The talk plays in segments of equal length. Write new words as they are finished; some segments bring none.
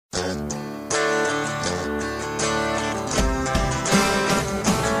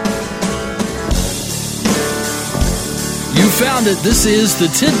found it. This is the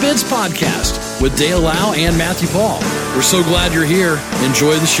Tidbits Podcast with Dale Lau and Matthew Paul. We're so glad you're here.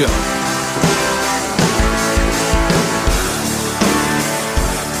 Enjoy the show.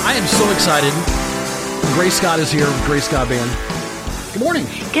 I am so excited. Grace Scott is here with Grace Scott Band. Good morning.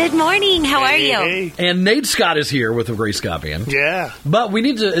 Good morning. How are you? Hey. And Nate Scott is here with the Grace Scott Band. Yeah. But we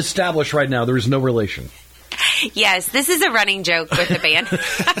need to establish right now there is no relation. Yes, this is a running joke with the band.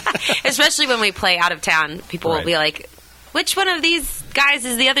 Especially when we play out of town. People will be like, which one of these guys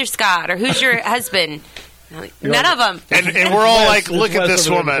is the other Scott? Or who's your husband? Like, none of them. And we're all like, look at this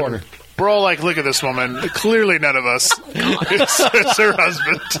over there in the woman. corner. We're all like, look at this woman. Clearly none of us. It's her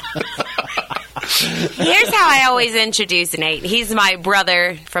husband. Here's how I always introduce Nate. He's my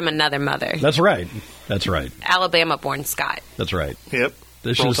brother from another mother. That's right. That's right. Alabama-born Scott. That's right. Yep.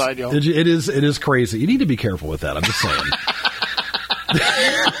 It's Roll just- Tide, y'all. it is crazy. You need to be careful with that. I'm just saying.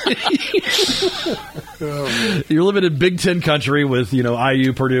 You're living in Big Ten country with,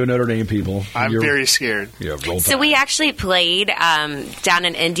 IU, Purdue, Notre Dame people. I'm You're- very scared. Yeah, Roll So Tide. we actually played down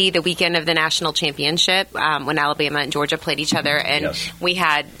in Indy the weekend of the national championship when Alabama and Georgia played each other, and Yes. we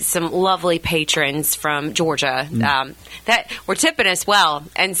had some lovely patrons from Georgia that were tipping us well.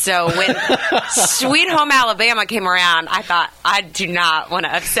 And so when Sweet Home Alabama came around, I thought, I do not want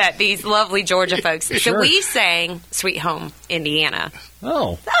to upset these lovely Georgia folks. Sure. So we sang Sweet Home Indiana.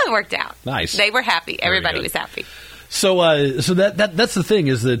 Oh, So it worked out. Nice. They were happy. Everybody good. was happy. so that's the thing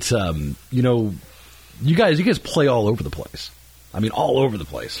is that you guys play all over the place. I mean, all over the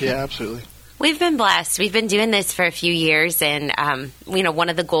place. Yeah, absolutely. We've been blessed. We've been doing this for a few years, and one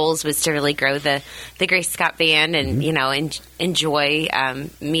of the goals was to really grow the Grace Scott Band, and enjoy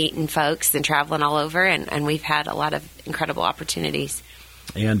meeting folks and traveling all over, and we've had a lot of incredible opportunities.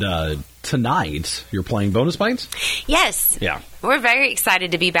 And tonight you're playing Bonus Bites. Yes, Yeah. we're very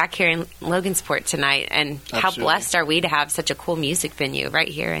excited to be back here in Logansport tonight, and how Absolutely. blessed are we to have such a cool music venue right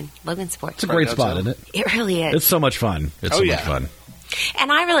here in Logansport? It's a great Right spot, outside. isn't it? It really is. It's so much fun. It's Oh, so yeah. much fun.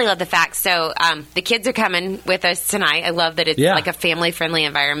 And I really love the fact. So the kids are coming with us tonight. I love that it's Yeah. like a family-friendly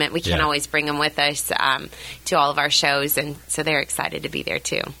environment. We can Yeah. always bring them with us to all of our shows, and so they're excited to be there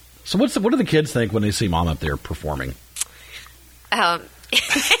too. So what do the kids think when they see Mom up there performing?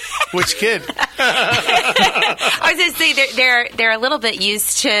 Which kid? I was going to say they're a little bit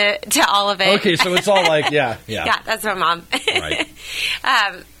used to all of it. Okay, so it's all like yeah. Yeah, that's my mom. Right.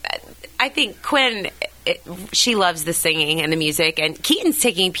 I think Quinn, she loves the singing and the music, and Keaton's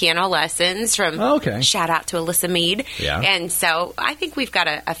taking piano lessons from. Oh, okay. Shout out to Alyssa Mead. Yeah. And so I think we've got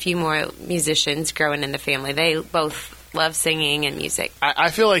a few more musicians growing in the family. They both love singing and music. I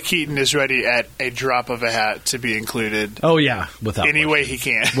feel like Keaton is ready at a drop of a hat to be included Oh yeah, without any question. way he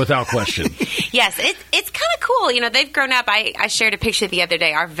can. Without question. Yes, it's kind of cool. They've grown up. I shared a picture the other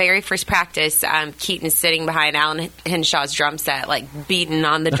day. Our very first practice, Keaton's sitting behind Alan Henshaw's drum set, like beating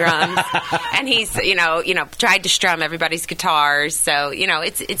on the drums, and he's tried to strum everybody's guitars. So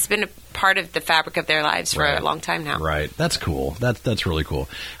it's been a part of the fabric of their lives for Right. a long time now. Right. That's cool. That's really cool.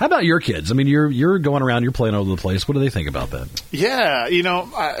 How about your kids? I mean, you're going around, you're playing all over the place. What do they think about that? Yeah,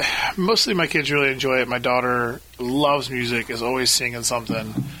 mostly my kids really enjoy it. My daughter loves music, is always singing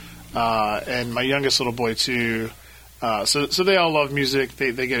something, and my youngest little boy too. So they all love music.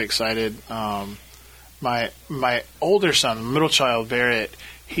 They get excited. My older son, middle child Barrett,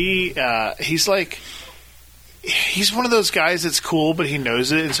 he's like. He's one of those guys that's cool, but he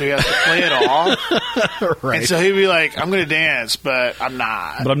knows it, and so he has to play it off. Right. And so he'd be like, I'm going to dance, but I'm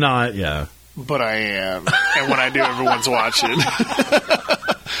not. But I'm not, yeah. But I am. And when I do, everyone's watching.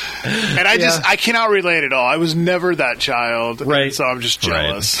 And I cannot relate at all. I was never that child. Right. And so I'm just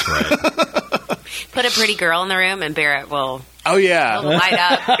jealous. Right. Put a pretty girl in the room, and Barrett will Oh, yeah. light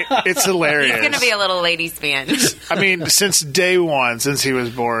up. It's hilarious. He's going to be a little ladies' man. I mean, since day one, since he was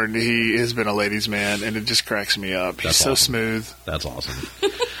born, he has been a ladies' man, and it just cracks me up. He's That's so awesome. smooth. That's awesome.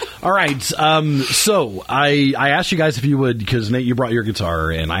 All right. So I asked you guys if you would, because Nate, you brought your guitar,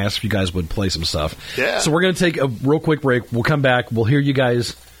 and I asked if you guys would play some stuff. Yeah. So we're going to take a real quick break. We'll come back. We'll hear you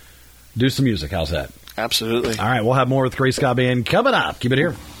guys do some music. How's that? Absolutely. All right. We'll have more with Grace Scott Band coming up. Keep it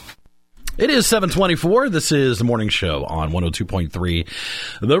here. It is 7:24. This is the morning show on 102.3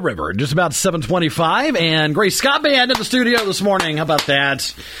 The River. Just about 7:25, and Grace Scott Band in the studio this morning. How about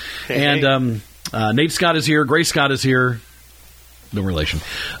that? Hey, And Nate Scott is here. Grace Scott is here. No relation.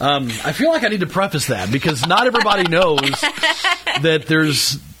 I feel like I need to preface that because not everybody knows that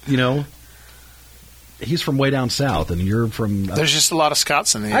there's, he's from way down south, and you're from... There's just a lot of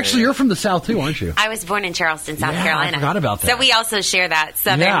Scots in the actually, area. you're from the south, too, aren't you? I was born in Charleston, South Yeah, I Carolina. forgot about that. So we also share that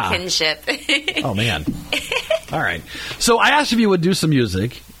southern Yeah. kinship. Oh, man. All right. So I asked if you would do some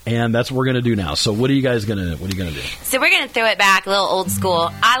music, And that's what we're going to do now. So what are you guys going to do? So we're going to throw it back a little old school.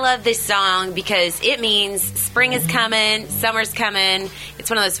 I love this song because it means spring is coming, summer's coming. It's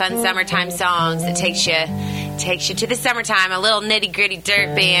one of those fun summertime songs that takes you to the summertime. A little nitty gritty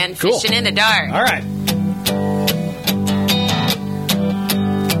dirt band fishing in the dark. All right.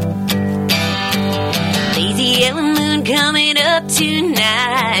 Lazy yellow moon coming up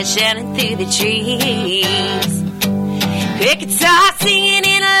tonight, shining through the trees. Crickets are singing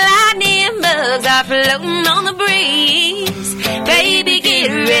and lightning bugs are floating on the breeze. Baby, get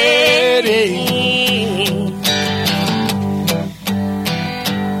ready.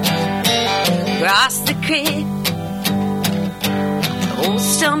 Across the creek, old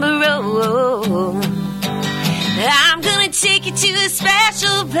Stumble Road, I'm gonna take you to a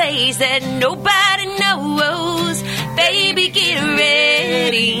special place that nobody knows. Baby, get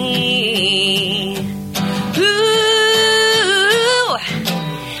ready. Ooh,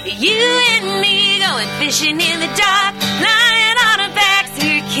 you and me going fishing in the dark, lying on our backs,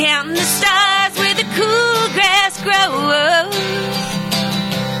 we're counting the stars where the cool grass grows.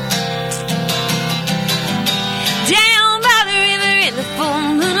 Down by the river in the full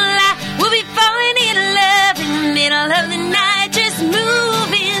moonlight, we'll be falling in love in the middle of the night, just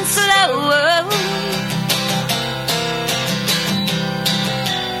moving slow.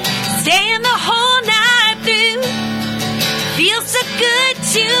 Staying the whole night through, feels so good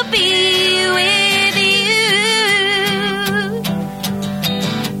to be with you.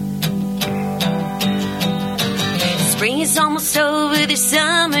 Spring is almost over, the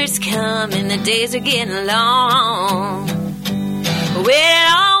summer's coming, the days are getting long. We're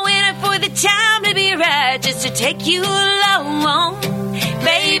all waiting for the time to be right, just to take you along.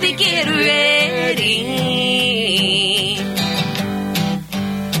 Baby, get ready.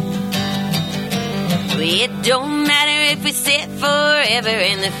 It don't matter if we sit forever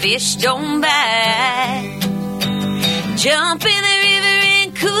and the fish don't bite. Jump in the river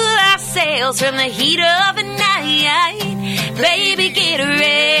and cool our sails from the heat of the night. Baby, get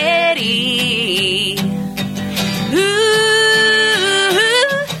ready. Ooh,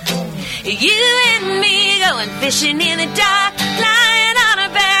 you and me going fishing in the dark, lying on our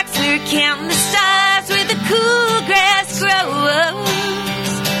backs, we're counting the stars where the cool grass grows.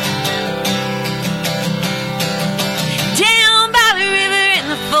 Down by the river in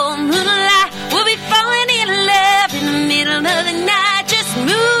the full moonlight, we'll be falling in love in the middle of the night, just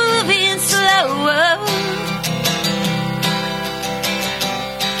moving slow.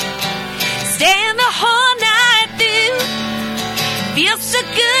 Staying the whole night through, feels so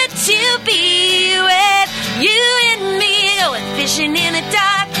good to be with you and me, going fishing in the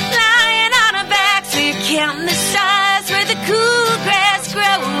dark, lying on our backs, we're counting the stars where the cool grass grows.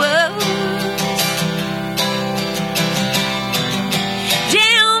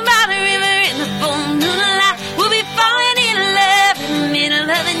 Down by the river in the full moonlight, we'll be falling in love in the middle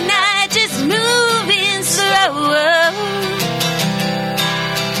of the night, just moving slow.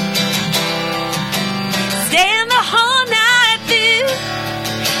 Staying the whole night through,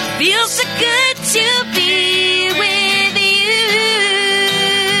 feels so good to be with you.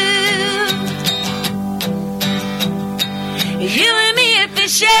 You and me are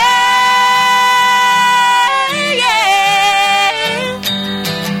fishing.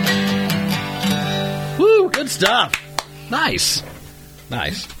 Woo, good stuff. Nice.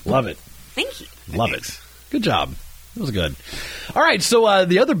 Love it. Thank you. Love it. Good job. That was good. All right, so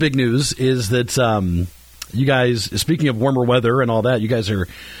the other big news is that you guys, speaking of warmer weather and all that, you guys are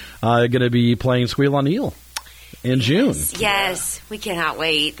going to be playing Squeal on Eel in June. Yes, we cannot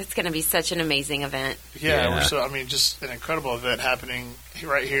wait. That's going to be such an amazing event. Yeah. Just an incredible event happening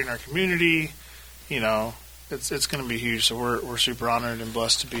right here in our community. You know, it's going to be huge. So we're super honored and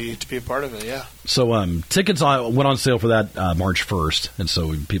blessed to be a part of it. Yeah. So tickets went on sale for that March 1st, and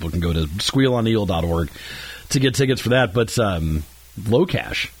so people can go to squealoneal.org to get tickets for that. But Low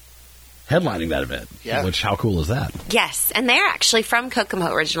Cash headlining that event. Yeah. Which, how cool is that? Yes, and they're actually from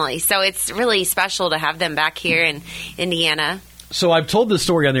Kokomo originally, so it's really special to have them back here in Indiana. So I've told this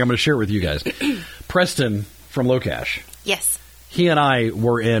story on there. I'm going to share it with you guys. Preston from Low Cash. Yes. He and I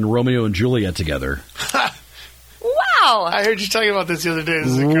were in Romeo and Juliet together. Wow. I heard you talking about this the other day.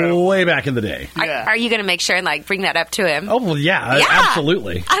 This is incredible. Way back in the day. Yeah. Are you going to make sure and bring that up to him? Oh, well, yeah, Yeah.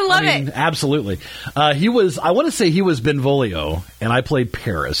 absolutely. I love it. Absolutely. I want to say he was Benvolio, and I played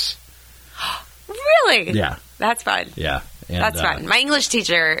Paris. Really? Yeah. That's fun. Yeah. And, That's fun. My English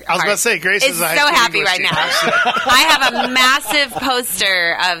teacher I was about to say, Grace is is so a high school happy English right now. teacher. I have a massive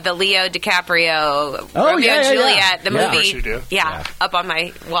poster of the Leo DiCaprio Romeo and Juliet, the Yeah. Of course movie. you do. Yeah, up on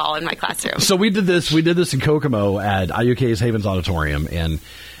my wall in my classroom. So we did this in Kokomo at IUK's Havens Auditorium, and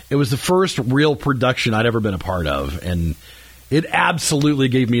it was the first real production I'd ever been a part of, and it absolutely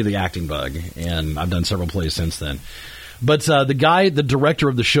gave me the acting bug, and I've done several plays since then. But the director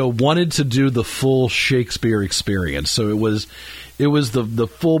of the show, wanted to do the full Shakespeare experience, so it was the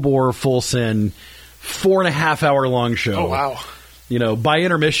full bore, full send, 4.5 hour long show. Oh, wow. You know, by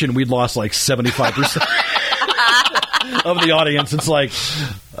intermission, we'd lost like 75% of the audience. It's like,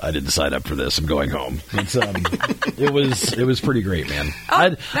 I didn't sign up for this. I'm going home. It's, it was pretty great, man.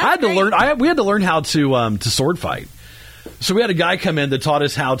 I had to learn. We had to learn how to sword fight. So we had a guy come in that taught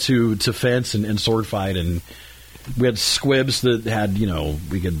us how to fence and sword fight, and we had squibs that had,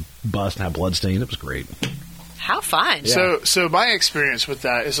 we could bust and have blood stain. It was great. How fun. Yeah. So my experience with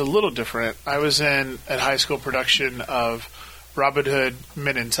that is a little different. I was in a high school production of Robin Hood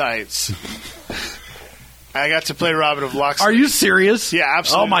Men in Tights. I got to play Robin of Locksley. Are you serious? Yeah,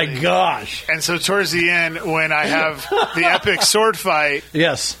 absolutely. Oh, my gosh. And so towards the end, when I have the epic sword fight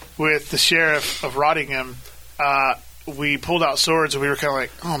Yes. with the sheriff of Rottingham, we pulled out swords and we were kind of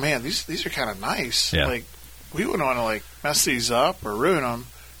like, oh, man, these are kind of nice. Yeah. Like, we wouldn't want to, like, mess these up or ruin them.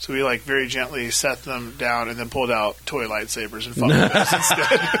 So we, like, very gently set them down and then pulled out toy lightsabers and fought with those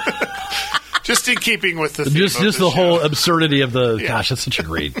instead. Just in keeping with the theme Just of the show. whole absurdity of the. Yeah. Gosh, that's such a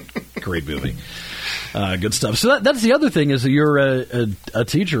great movie. Good stuff. So that's the other thing is that you're a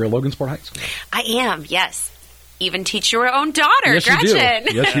teacher at Logansport High School. I am, yes. Even teach your own daughter, Yes, you Gretchen.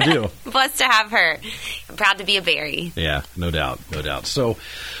 do. Yes, you do. Blessed to have her. I'm proud to be a Berry. Yeah, no doubt. So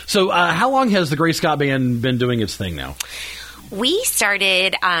how long has the Gray Scott Band been doing its thing now? We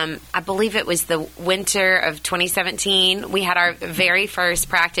started, I believe it was the winter of 2017. We had our very first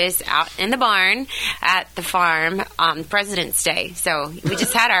practice out in the barn at the farm on President's Day. So we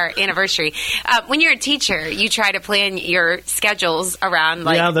just had our anniversary. When you're a teacher, you try to plan your schedules around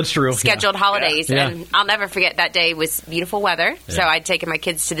Yeah, that's true. scheduled holidays. Yeah. And I'll never forget that day was beautiful weather. So Yeah. I'd taken my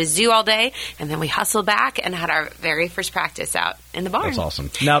kids to the zoo all day, and then we hustled back and had our very first practice out in the barn. That's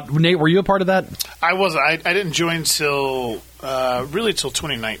awesome. Now, Nate, were you a part of that? I wasn't. I didn't join till really till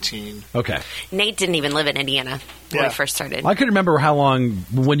 2019. Okay. Nate didn't even live in Indiana when Yeah. we first started. I couldn't remember how long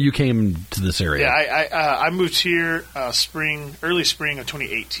when you came to this area. Yeah, I moved here early spring of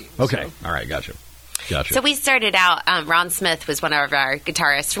 2018. Okay. So. All right. Gotcha. So we started out, Ron Smith was one of our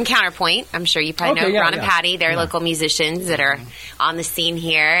guitarists from Counterpoint. I'm sure you probably Okay, know yeah, Ron and yeah. Patty. They're Yeah. local musicians that are on the scene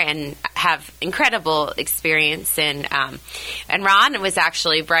here and have incredible experience. And Ron was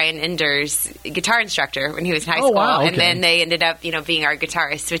actually Brian Ender's guitar instructor when he was in high Oh, school. wow, And okay. then they ended up, being our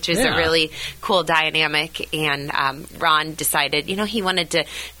guitarist, which was Yeah. a really cool dynamic. And Ron decided, he wanted to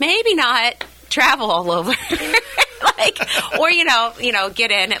maybe not travel all over. Or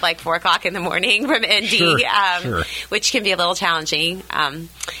get in at like 4:00 in the morning from Indy, Sure. which can be a little challenging.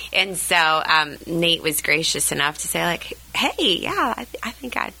 And so Nate was gracious enough to say, like, hey, yeah, I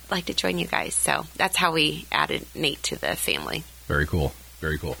think I'd like to join you guys. So that's how we added Nate to the family. Very cool.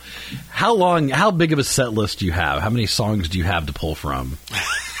 Very cool. How big of a set list do you have? How many songs do you have to pull from?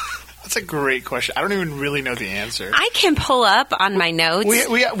 That's a great question. I don't even really know the answer. I can pull up on my notes.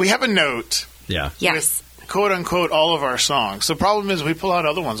 We have a note Yeah. Yes. with quote unquote all of our songs. The problem is we pull out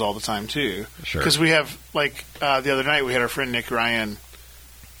other ones all the time too. Sure. Because we have the other night we had our friend Nick Ryan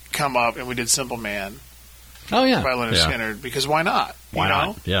come up and we did Simple Man Oh, yeah. by Leonard Yeah. Skinner because why not? Why You not?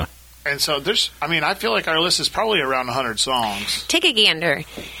 know? Yeah. And so I feel like our list is probably around 100 songs. Take a gander.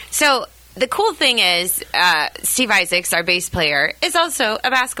 So the cool thing is, Steve Isaacs, our bass player, is also a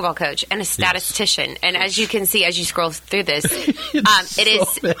basketball coach and a statistician. And as you can see, as you scroll through this,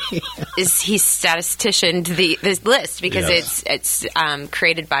 he's statisticianed this list because Yes. it's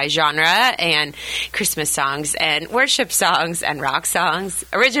created by genre and Christmas songs and worship songs and rock songs,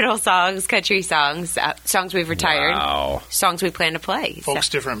 original songs, country songs, songs we've retired, Wow. songs we plan to play. So- Folks,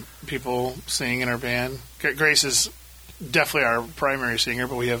 different people sing in our band. Grace is definitely our primary singer,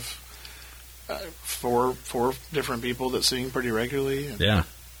 but we have four different people that sing pretty regularly. And, Yeah.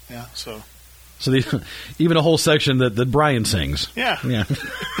 yeah. So So even a whole section that Brian sings. yeah. Yeah.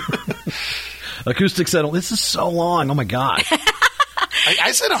 Acoustic set. This is so long. Oh, my God.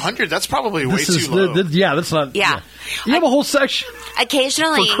 I said 100. That's probably way This is too low. that's not. Yeah. You have a whole section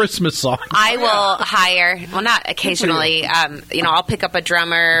Occasionally, for Christmas songs. I will hire, well, not occasionally, I'll pick up a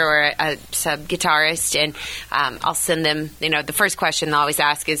drummer or a sub guitarist and I'll send them, the first question they'll always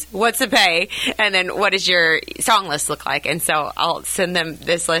ask is, what's the pay? And then what does your song list look like? And so I'll send them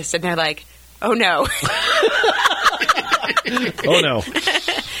this list and they're like, oh no. Oh, no.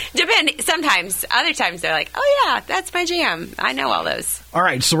 Sometimes. Other times they're like, oh, yeah, that's my jam. I know all those. All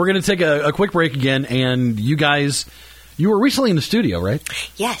right, so we're going to take a quick break again, and you guys, you were recently in the studio, right?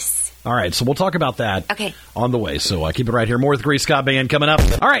 Yes. All right, so we'll talk about that Okay. on the way. So keep it right here. More with the Grace Scott Band coming up.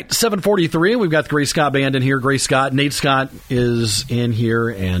 All right, 7:43. We've got the Grace Scott Band in here. Grace Scott, Nate Scott is in here,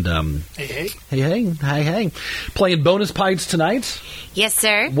 and hey, playing bonus pints tonight. Yes,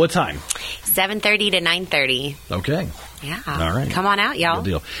 sir. What time? 7:30 to 9:30. Okay. Yeah. All right. Come on out, y'all. Good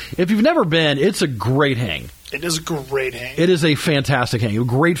deal. If you've never been, it's a great hang. It is a great hang. It is a fantastic hang.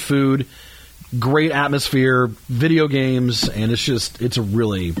 Great food, great atmosphere, video games, and it's a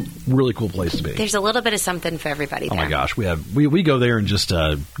really, really cool place to be. There's a little bit of something for everybody Oh there. my gosh, we go there and just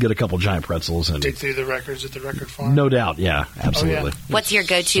get a couple giant pretzels and Dig through the records at the record farm. no doubt, yeah, absolutely. What's your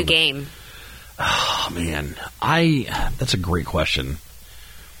go-to game? Oh man, that's a great question.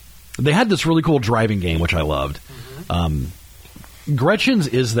 They had this really cool driving game which I loved. Gretchen's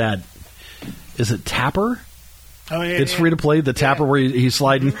is it Tapper? Oh yeah, It's free to play. The Tapper where he's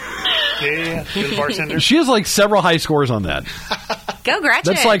sliding. Yeah. Good bartender. She has like several high scores on that. Go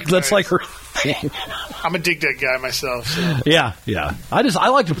Gretchen. That's like her thing. I'm a dig that guy myself. So. Yeah. I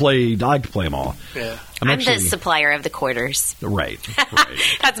like to play them all. Yeah. I'm the supplier of the quarters. Right.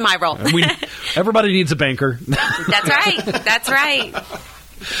 That's my role. Everybody needs a banker. That's right.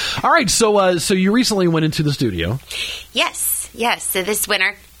 All right, so you recently went into the studio. Yes. So this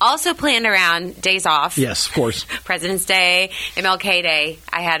winter, also planned around days off. Yes, of course. President's Day, MLK Day.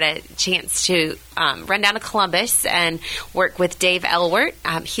 I had a chance to run down to Columbus and work with Dave Elwert.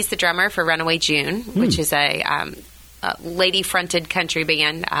 He's the drummer for Runaway June, which is a lady-fronted country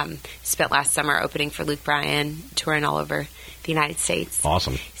band. Spent last summer opening for Luke Bryan, touring all over the United States.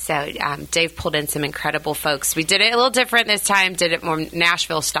 Awesome. So Dave pulled in some incredible folks. We did it a little different this time, did it more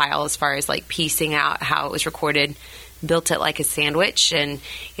Nashville style as far as like piecing out how it was recorded. Built it like a sandwich, and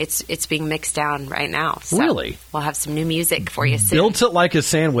it's being mixed down right now. So really? We'll have some new music for you soon. Built it like a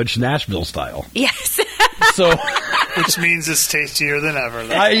sandwich, Nashville style. Yes. So, which means it's tastier than ever.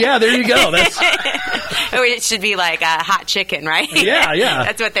 Yeah, there you go. It should be like a hot chicken, right? Yeah.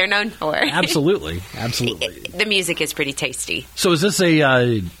 That's what they're known for. Absolutely. The music is pretty tasty. So is this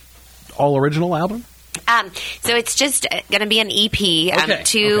a all original album? So it's just going to be an EP.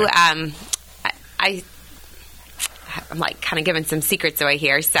 I'm like kind of giving some secrets away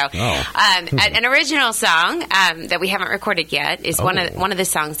here. So, an original song that we haven't recorded yet is one of the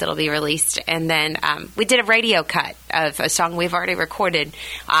songs that'll be released, and then we did a radio cut of a song we've already recorded,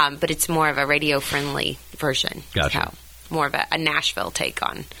 but it's more of a radio friendly version. Gotcha. So, more of a Nashville take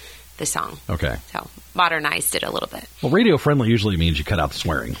on the song. Okay. So modernized it a little bit. Well, radio friendly usually means you cut out the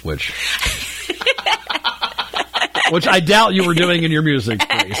swearing, which I doubt you were doing in your music.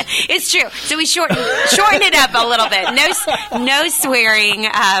 Please. It's true. So we shorten it up a little bit. No swearing.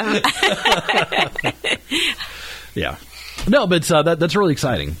 Yeah. No, but that's really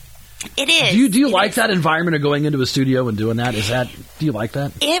exciting. It is. Do you like that environment of going into a studio and doing that? Do you like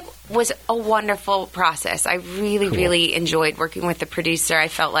that? It was a wonderful process. I really enjoyed working with the producer. I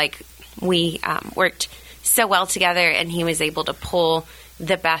felt like we worked so well together, and he was able to pull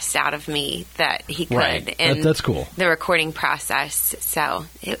the best out of me that he could. Right. In that's cool. The recording process. So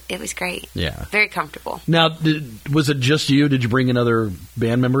it was great. Yeah. Very comfortable. Now, was it just you? Did you bring in other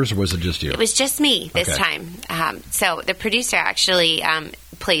band members, or was it just you? It was just me this time. So the producer actually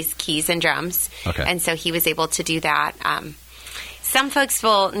plays keys and drums. Okay. And so he was able to do that. Some folks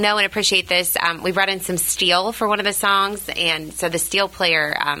will know and appreciate this. We brought in some steel for one of the songs, and so the steel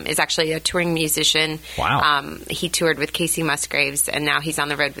player is actually a touring musician. Wow. He toured with Casey Musgraves, and now he's on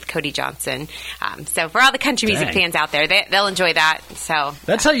the road with Cody Johnson. So for all the country music fans out there, they'll enjoy that. So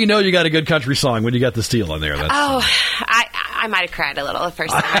that's how you know you got a good country song, when you got the steel on there. I might have cried a little the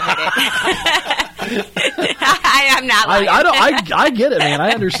first time I heard it. I'm not lying. I get it, man.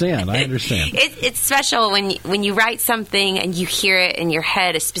 I understand. It's special when you write something and you hear it in your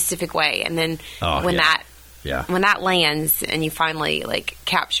head a specific way, and then when that lands and you finally like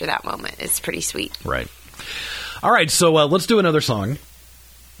capture that moment, it's pretty sweet. Right. All right, so let's do another song.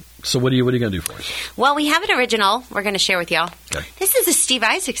 So what are you going to do for us? Well, we have an original we're going to share with y'all. Okay. This is a Steve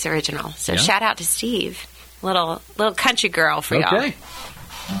Isaacs original, so shout out to Steve. Little country girl for y'all. Okay.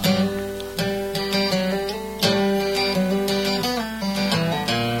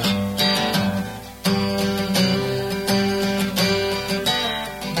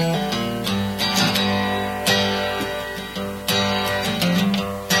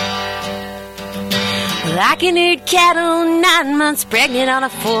 Like an herd cattle, 9 months pregnant on a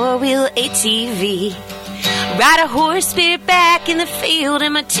 4-wheel ATV. Ride a horse bareback in the field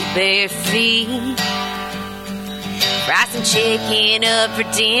in my 2 bare feet. Fry some chicken up for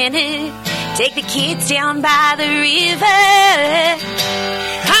dinner. Take the kids down by the river.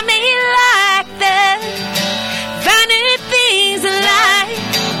 I may like the finer things in life.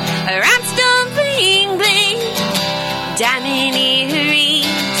 Rhinestone bling bling, diamond earrings,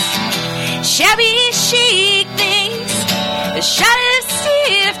 shabby chic things, a shot of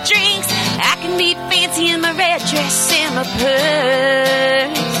stiff drinks. I can be fancy in my red dress and my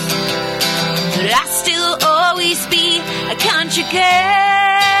purse, but I still always be a country girl.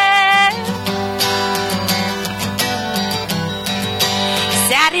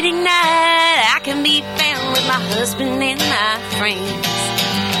 Saturday night I can be found with my husband and my friends,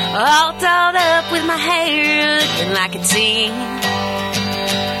 all dolled up with my hair looking like a teen.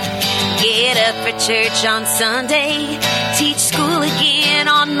 Get up for church on Sunday, teach school again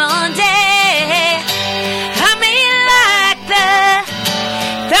on Monday. I may like the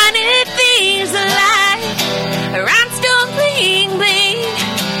finer things in life, rhinestone bling bling,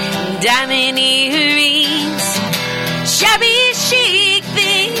 diamond earrings, shabby chic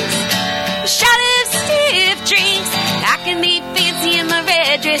things, a shot of stiff drinks. I can be fancy in my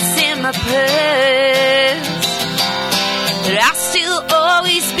red dress and my purse, but I'll still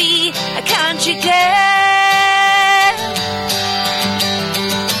always be a country girl.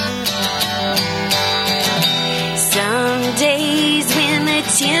 Some days when the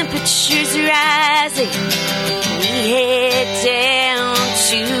temperature's rising, we head down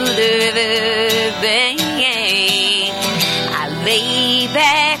to the riverbank. I lay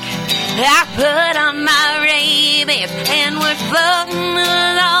back, I put on my Ray-Bans, and we're floating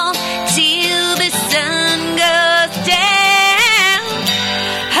along till the sun goes down.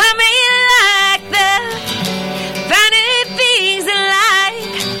 I may like the finer things in life,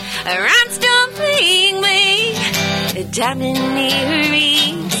 a rhinestone bling bling, diamond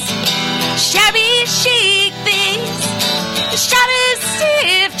earrings, shabby chic things, a shot of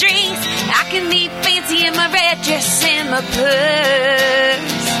stiff drinks. I can be fancy in my red dress and my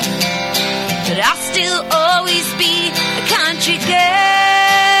purse, but I'll still always be a country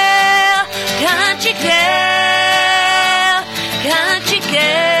girl, country girl, country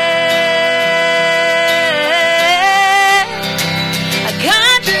girl, a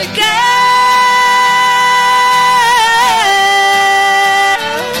country girl.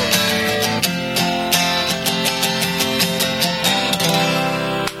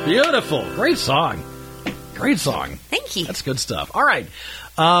 Beautiful. Great song. Great song. Thank you. That's good stuff. All right.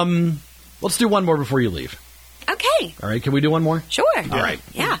 Let's do one more before you leave. Okay. All right. Can we do one more? Sure. All right.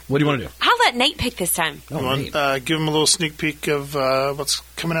 Yeah. What do you want to do? I'll let Nate pick this time. Oh, Nate. Give him a little sneak peek of what's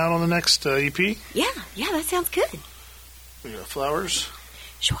coming out on the next EP. Yeah, that sounds good. We got Flowers.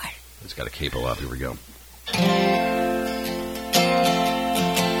 Sure. It's got a capo up. Here we go.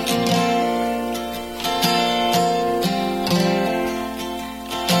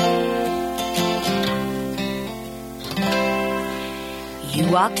 You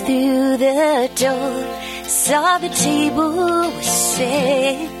walked through the door, saw the table was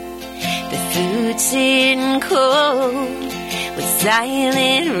set, the food sitting cold with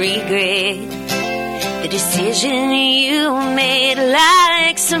silent regret. The decision you made,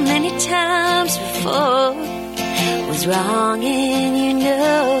 like so many times before, was wrong, and you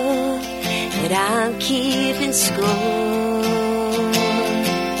know that I'm keeping score.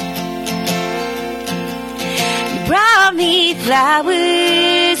 You brought me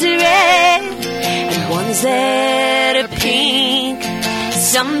flowers red and ones that are pink,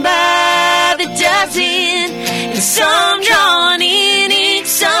 some by the dozen and some drawn in ink.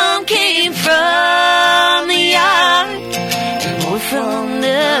 Some came from the yard and more from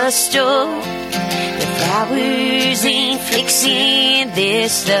the store. The flowers ain't fixing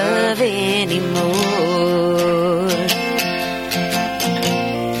this love anymore.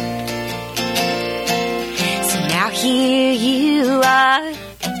 So now here you are,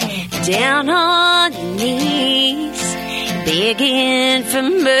 down on your knees, begging for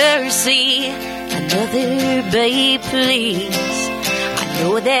mercy. Another babe, please. I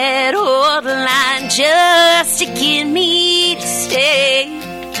know that old line just to get me to stay.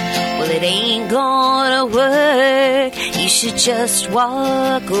 Well, it ain't gonna work. You should just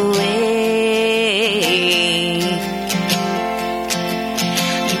walk away.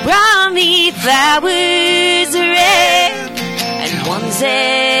 You brought me flowers red and ones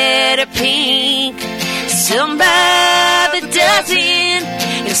that are pink, some by the dozen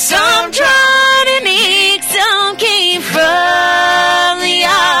and some drawn in ink. Some came from the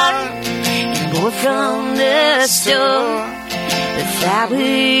yard and more from the store. The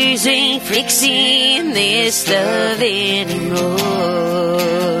flowers ain't fixing this love anymore.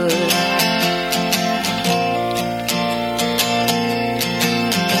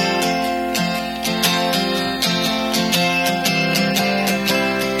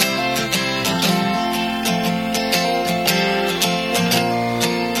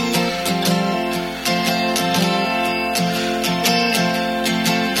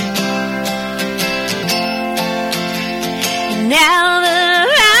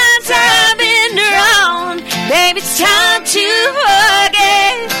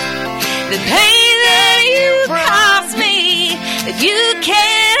 the pain that you caused me, that you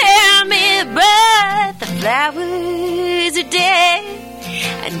can't help me, but the flowers are dead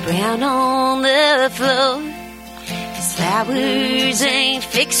and brown on the floor. 'Cause flowers ain't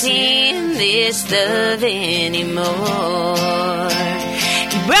fixing this love anymore.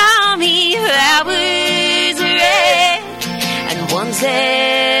 You brought me flowers red and ones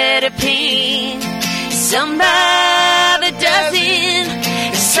that are pink, some by the dozen,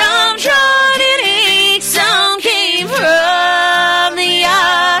 some drawn in ink, some came from the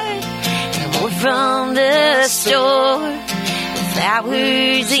yard and more from the store.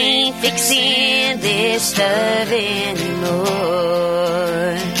 Flowers ain't fixing this love anymore.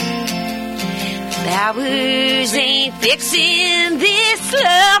 Flowers ain't fixing this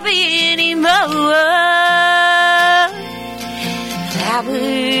love anymore.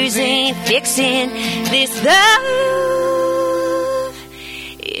 Flowers ain't fixing this love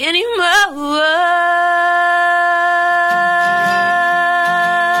anymore.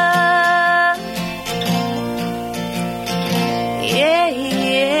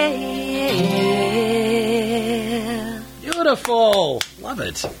 Beautiful. Love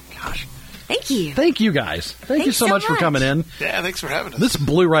it. Gosh. Thank you. Thank you, guys. Thank you so much for coming in. Yeah, thanks for having us. This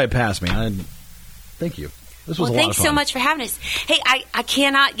blew right past me. Thank you. This was a lot of fun. Thanks so much for having us. Hey, I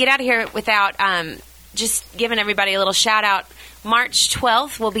cannot get out of here without just giving everybody a little shout out. March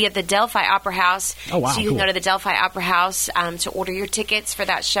 12th, we'll be at the Delphi Opera House. Oh, wow. So you can go to the Delphi Opera House to order your tickets for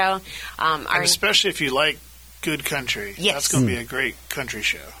that show. And especially if you like good country. Yes. That's going to be a great country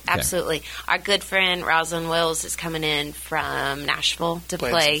show. Absolutely. Okay. Our good friend Rosalind Wills is coming in from Nashville to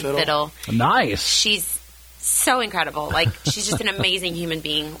play fiddle. Nice. She's so incredible. Like, she's just an amazing human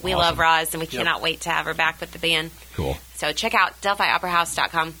being. We love Roz, and we cannot wait to have her back with the band. Cool. So check out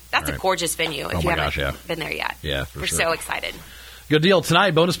DelphiOperaHouse.com. That's a gorgeous venue if you haven't been there yet. Yeah, We're so excited. Good deal.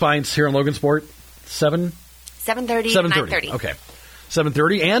 Tonight, Bonus Pints here in Logansport, 7:30 to 9:30. Okay.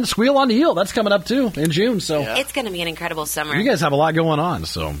 7:30, and Squeal on the Heel. That's coming up, too, in June. So it's going to be an incredible summer. You guys have a lot going on,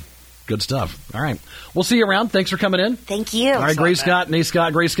 so good stuff. All right. We'll see you around. Thanks for coming in. Thank you. All right, Gray Scott, Nate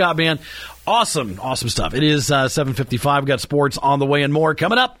Scott, Gray Scott Band. Awesome stuff. It is 7:55. We've got sports on the way and more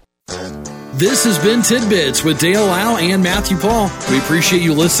coming up. This has been Tidbits with Dale Lau and Matthew Paul. We appreciate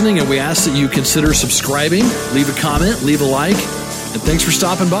you listening, and we ask that you consider subscribing, leave a comment, leave a like, and thanks for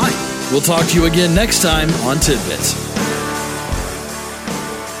stopping by. We'll talk to you again next time on Tidbits.